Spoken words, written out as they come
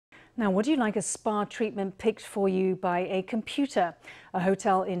Now, would you like a spa treatment picked for you by a computer? A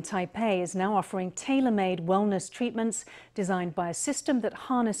hotel in Taipei is now offering tailor-made wellness treatments designed by a system that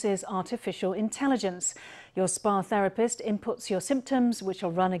harnesses artificial intelligence. Your spa therapist inputs your symptoms, which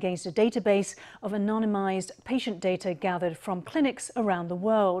are run against a database of anonymized patient data gathered from clinics around the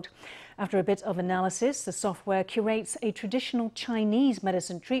world. After a bit of analysis, the software curates a traditional Chinese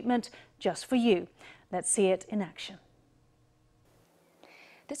medicine treatment just for you. Let's see it in action.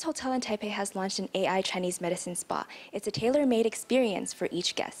 This hotel in Taipei has launched an AI Chinese medicine spa. It's a tailor-made experience for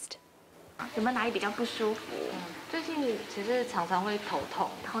each guest. 有没有哪里比较不舒服？最近其实常常会头痛。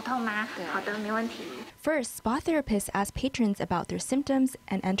头痛吗？好的，没问题。 First, spa therapists ask patrons about their symptoms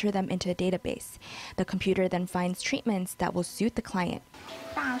and enter them into a database. The computer then finds treatments that will suit the client.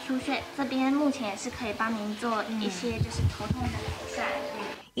 大输穴这边目前也是可以帮您做一些就是头痛的改善。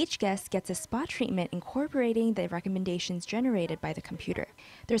 Each guest gets a spa treatment incorporating the recommendations generated by the computer.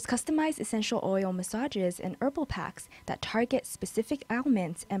 There's customized essential oil massages and herbal packs that target specific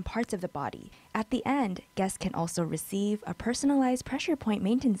ailments and parts of the body. At the end, guests can also receive a personalized pressure point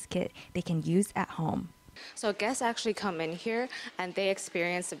maintenance kit they can use at home. So guests actually come in here and they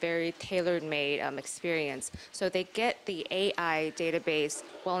experience a very tailor-made experience. So they get the AI database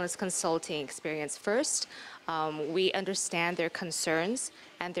wellness consulting experience first. We understand their concerns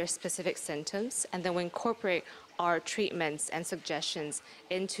and their specific symptoms, and then we incorporate our treatments and suggestions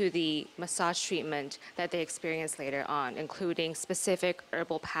into the massage treatment that they experience later on, including specific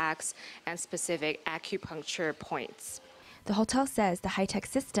herbal packs and specific acupuncture points. The hotel says the high-tech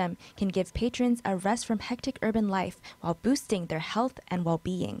system can give patrons a rest from hectic urban life while boosting their health and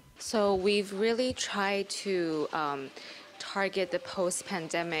well-being. So we've really tried to target the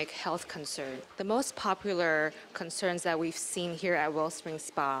post-pandemic health concern. The most popular concerns that we've seen here at Wellspring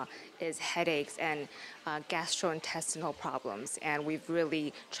Spa is headaches and gastrointestinal problems, and we've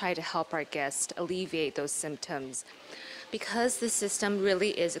really tried to help our guests alleviate those symptoms. Because the system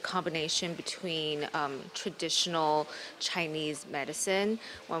really is a combination between traditional Chinese medicine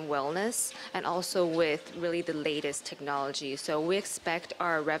and wellness, and also with really the latest technology. So we expect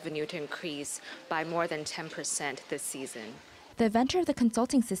our revenue to increase by more than 10% this season. The inventor of the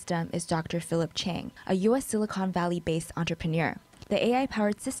consulting system is Dr. Philip Chang, a U.S. Silicon Valley-based entrepreneur. The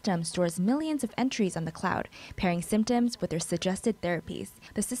AI-powered system stores millions of entries on the cloud, pairing symptoms with their suggested therapies.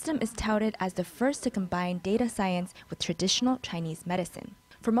 The system is touted as the first to combine data science with traditional Chinese medicine.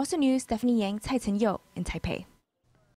 Formosa News, Stephany Yang, in Taipei.